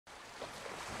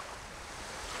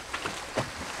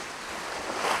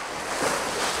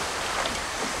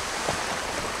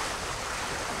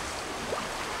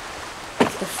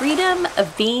freedom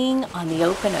of being on the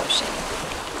open ocean.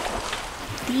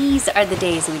 These are the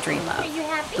days we dream of. Are you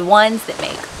happy? The ones that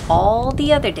make all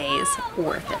the other days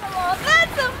worth it. Oh,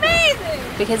 that's amazing!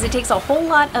 Because it takes a whole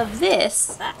lot of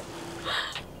this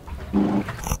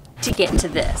to get to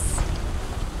this.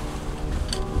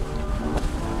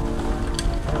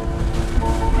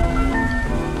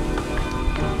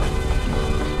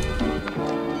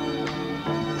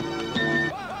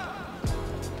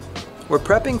 We're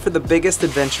prepping for the biggest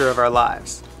adventure of our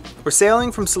lives. We're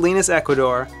sailing from Salinas,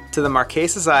 Ecuador to the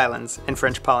Marquesas Islands in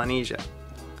French Polynesia.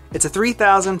 It's a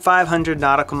 3,500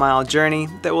 nautical mile journey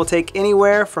that will take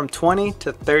anywhere from 20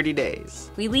 to 30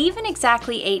 days. We leave in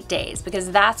exactly 8 days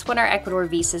because that's when our Ecuador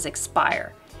visas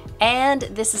expire. And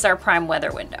this is our prime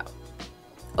weather window.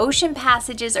 Ocean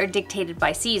passages are dictated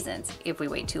by seasons. If we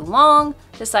wait too long,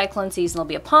 the cyclone season will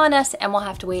be upon us and we'll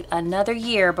have to wait another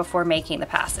year before making the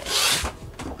passage.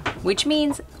 Which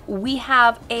means we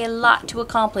have a lot to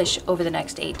accomplish over the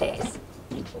next 8 days.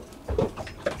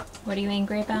 What are you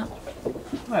angry about?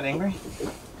 I'm not angry.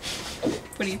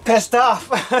 What are you pissed off?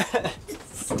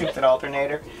 Stupid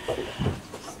alternator.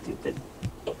 Stupid.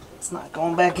 It's not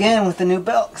going back in with the new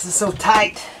belt because it's so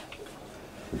tight.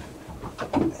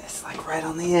 It's like right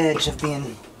on the edge of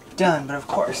being done, but of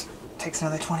course, it takes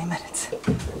another 20 minutes.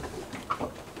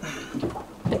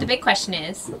 But the big question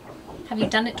is, have you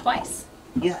done it twice?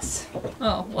 Yes.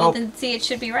 Oh, well then see, it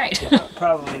should be right.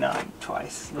 Probably not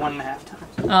twice. 1.5 times.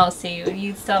 Oh, see,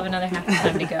 you still have another half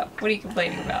time to go. What are you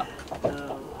complaining about?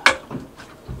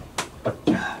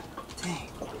 Dang.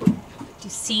 Do you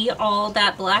see all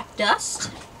that black dust?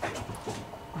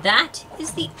 That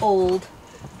is the old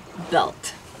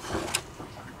belt.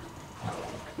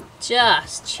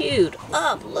 Just chewed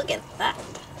up. Look at that.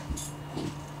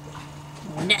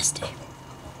 Nasty.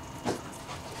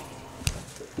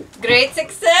 Great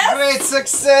success! Great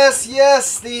success,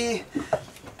 yes.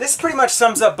 This pretty much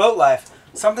sums up boat life.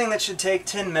 Something that should take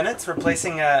 10 minutes,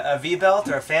 replacing a V-belt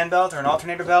or a fan belt or an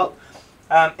alternator belt,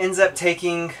 ends up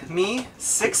taking me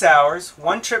 6 hours,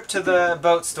 1 trip to the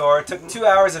boat store, took 2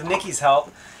 hours of Nikki's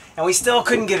help, and we still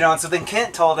couldn't get it on. So then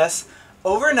Kent told us,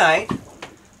 overnight,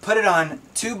 put it on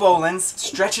 2 bowlines,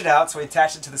 stretch it out, so we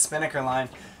attached it to the spinnaker line,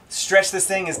 stretch this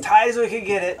thing as tight as we could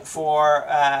get it for,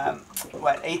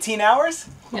 18 hours?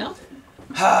 Yeah.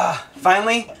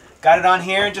 Finally, got it on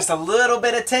here, just a little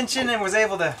bit of tension and was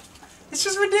able to, it's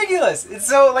just ridiculous. It's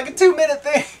so, like a 2-minute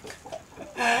thing.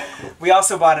 We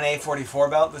also bought an A44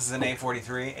 belt. This is an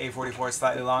A43. A44 is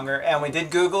slightly longer. And we did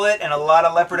Google it, and a lot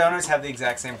of leopard owners have the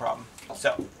exact same problem.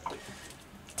 So,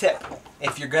 tip,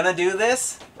 if you're gonna do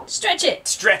this, stretch it.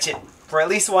 Stretch it for at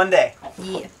least 1 day.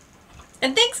 Yeah.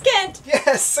 And thanks, Kent.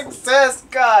 Yes, success.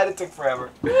 God, it took forever.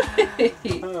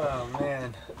 Oh,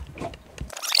 man.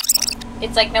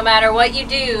 It's like no matter what you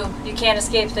do, you can't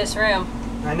escape this room.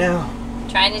 I know.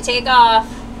 Trying to take off.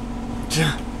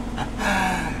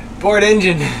 Board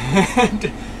engine.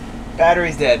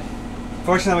 Battery's dead.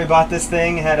 Fortunately, we bought this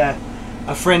thing, had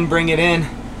a friend bring it in,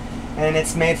 and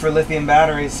it's made for lithium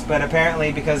batteries, but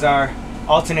apparently because our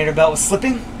alternator belt was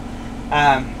slipping,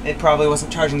 it probably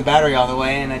wasn't charging the battery all the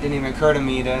way, and it didn't even occur to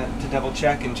me to double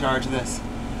check and charge this.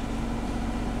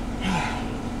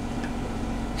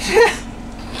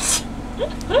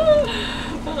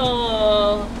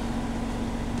 Oh.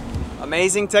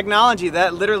 Amazing technology.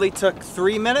 That literally took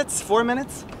 3 minutes, 4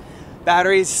 minutes.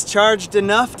 Battery's charged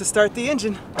enough to start the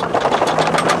engine.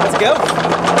 Let's go.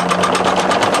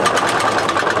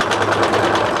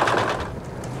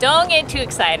 Don't get too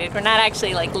excited. We're not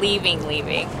actually like leaving.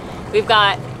 We've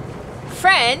got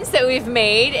friends that we've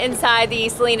made inside the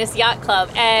Salinas Yacht Club,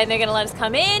 and they're gonna let us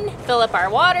come in, fill up our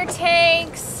water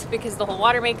tanks because of the whole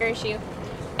water maker issue,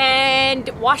 and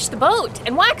wash the boat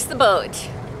and wax the boat.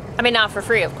 I mean, not for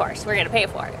free, of course. We're gonna pay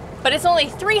for it. But it's only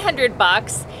 300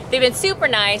 bucks. They've been super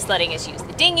nice, letting us use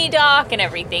the dinghy dock and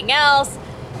everything else.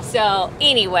 So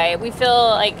anyway, we feel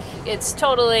like it's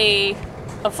totally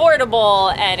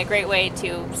affordable and a great way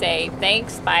to say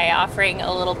thanks by offering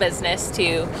a little business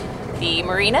to the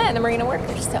marina and the marina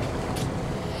workers. So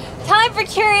time for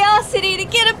Curiosity to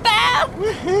get a bath.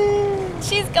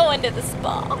 She's going to the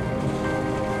spa.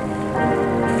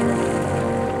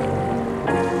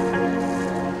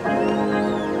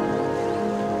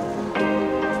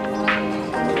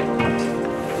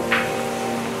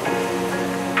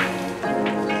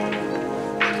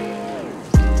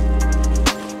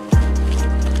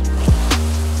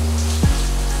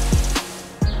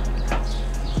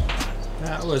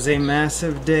 That was a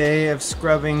massive day of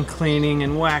scrubbing, cleaning,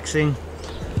 and waxing.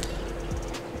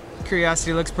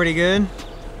 Curiosity looks pretty good.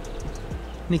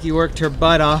 Nikki worked her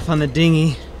butt off on the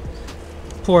dinghy.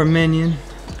 Poor minion.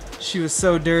 She was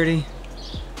so dirty.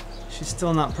 She's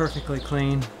still not perfectly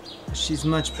clean, but she's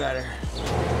much better.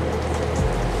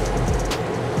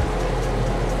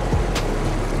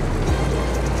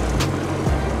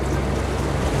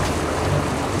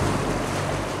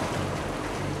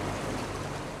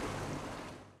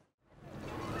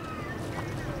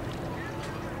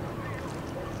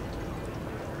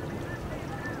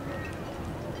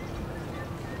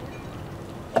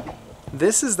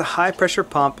 This is the high pressure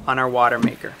pump on our water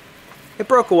maker. It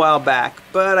broke a while back,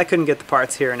 but I couldn't get the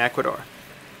parts here in Ecuador.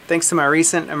 Thanks to my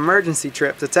recent emergency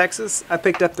trip to Texas, I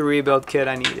picked up the rebuild kit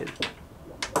I needed.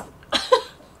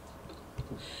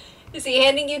 Is he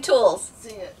handing you tools?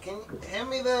 Singa, can you hand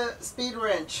me the speed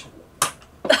wrench?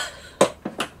 There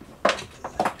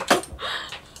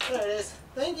it is.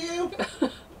 Thank you.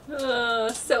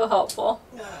 So helpful.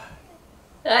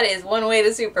 That is one way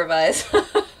to supervise.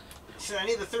 So I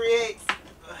need the 3/8.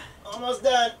 Almost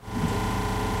done.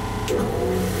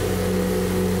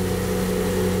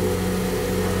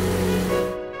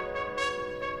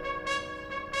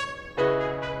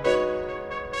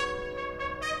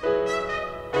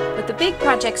 With the big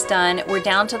projects done, we're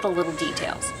down to the little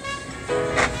details.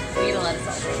 You're gonna let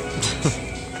us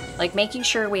all. Like making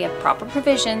sure we have proper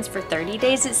provisions for 30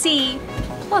 days at sea,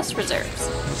 plus reserves.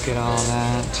 Look at all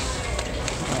that.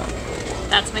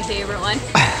 That's my favorite one.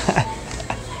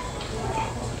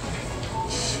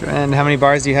 And how many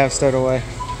bars do you have stowed away?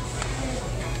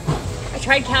 I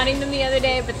tried counting them the other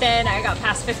day, but then I got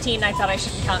past 15 and I thought I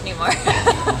shouldn't count anymore.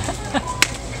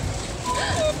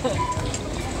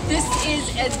 This is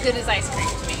as good as ice cream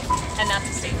to me, and that's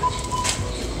a statement.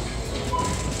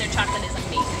 Their chocolate is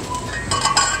amazing.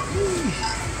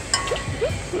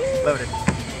 Loaded.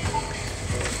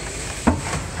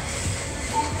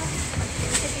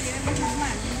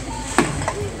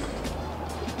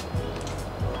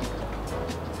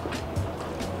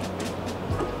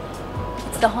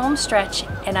 The home stretch,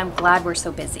 and I'm glad we're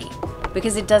so busy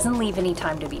because it doesn't leave any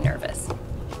time to be nervous.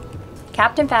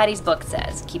 Captain Fatty's book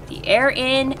says keep the air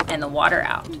in and the water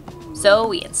out. So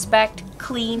we inspect,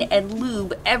 clean, and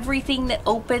lube everything that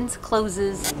opens,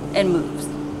 closes, and moves.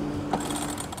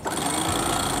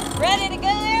 Ready to go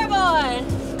airborne!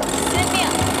 Send me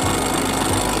up.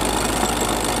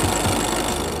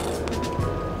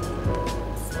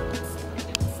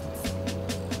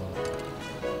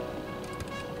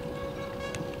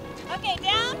 Okay,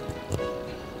 down.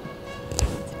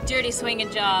 It's a dirty swinging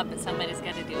job, but somebody's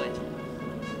got to do it.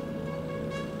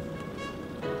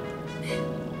 Here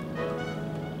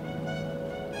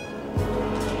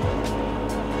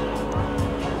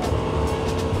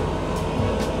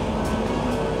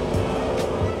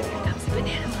comes the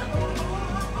banana pump.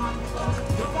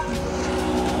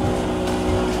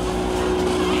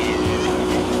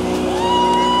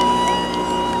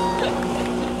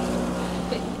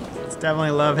 It's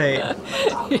definitely love-hate.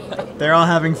 They're all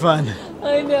having fun.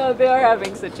 I know, they are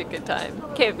having such a good time.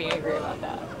 Can't be angry about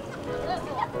that.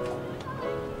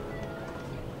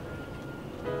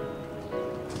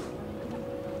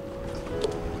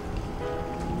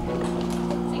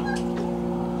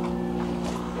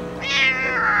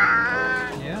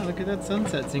 Yeah, look at that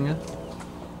sunset, Singa.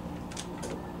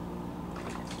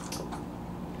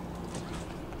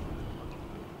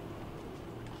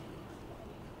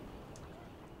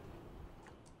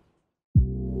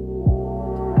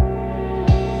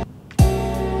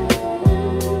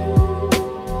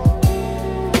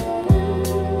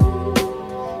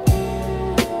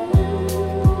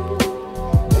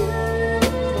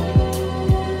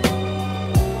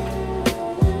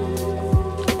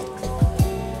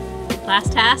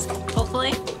 Last task,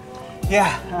 hopefully.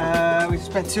 Yeah, we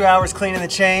spent 2 hours cleaning the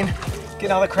chain,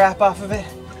 getting all the crap off of it.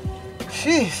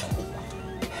 Jeez.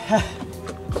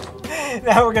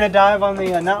 Now we're gonna dive on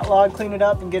the knot log, clean it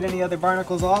up, and get any other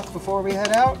barnacles off before we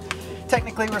head out.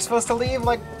 Technically, we're supposed to leave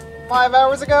like 5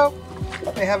 hours ago.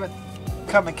 They haven't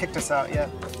come and kicked us out yet.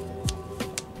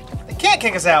 They can't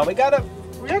kick us out. We got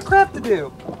crap to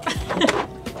do.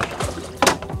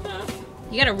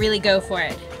 You gotta really go for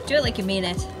it. Do it like you mean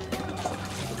it.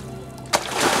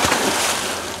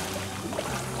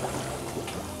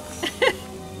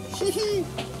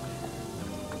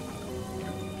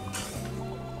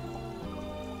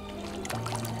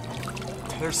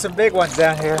 There's some big ones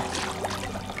down here.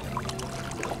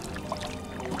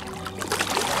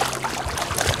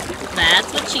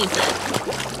 That's what she said.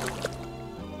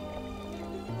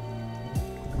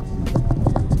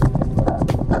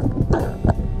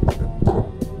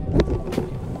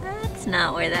 That's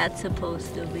not where that's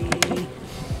supposed to be.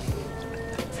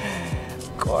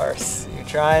 Of course, you're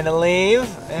trying to leave,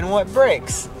 and what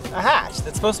breaks? A hatch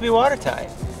that's supposed to be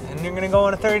watertight. And and you're gonna go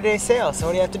on a 30-day sail. So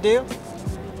what do you have to do?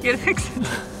 You gotta fix it.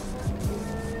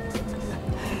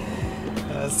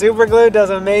 Super glue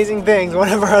does amazing things. One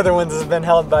of our other ones has been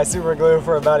held by super glue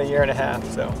for about 1.5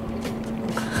 years, so.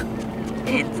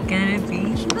 It's gonna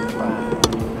be fun.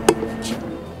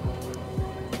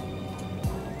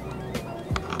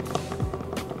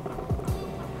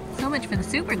 So much for the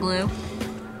super glue.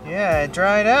 Yeah, it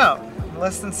dried out in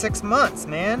less than 6 months,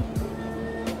 man.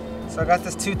 So I got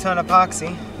this 2-ton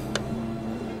epoxy.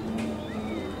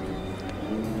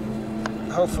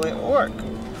 Hopefully it will work.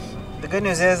 The good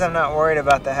news is I'm not worried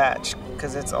about the hatch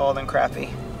because it's old and crappy.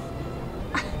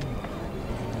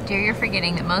 Dear, you're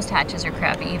forgetting that most hatches are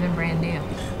crappy, even brand new.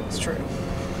 It's true.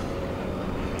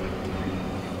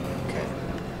 Okay.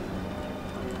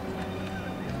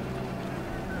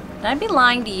 And I'd be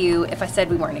lying to you if I said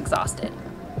we weren't exhausted,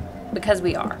 because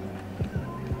we are.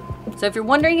 So if you're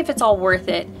wondering if it's all worth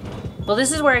it, well,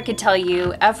 this is where I could tell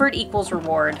you effort equals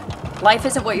reward. Life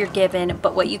isn't what you're given,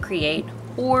 but what you create.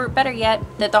 Or better yet,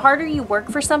 that the harder you work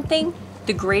for something,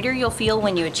 the greater you'll feel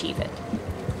when you achieve it.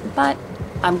 But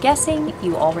I'm guessing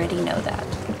you already know that.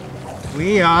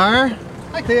 We are,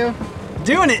 hi Cleo,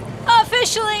 doing it!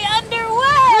 Officially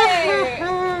underway!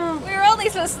 We were only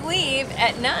supposed to leave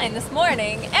at 9 this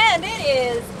morning, and it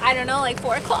is, I don't know, like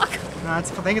 4 o'clock. No, I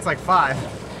think it's like 5.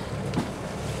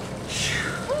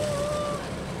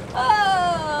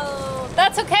 Oh,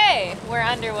 that's okay. We're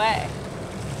underway.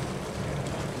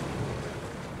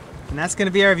 And that's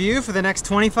gonna be our view for the next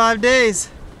 25 days.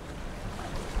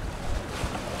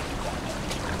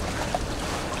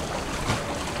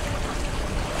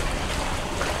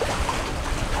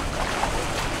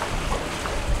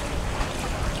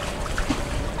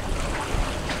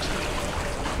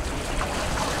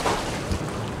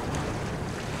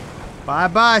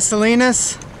 Bye-bye,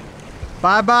 Salinas.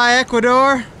 Bye-bye,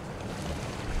 Ecuador.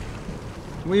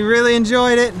 We really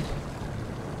enjoyed it.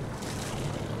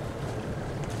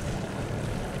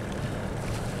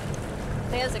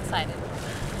 Leo's excited.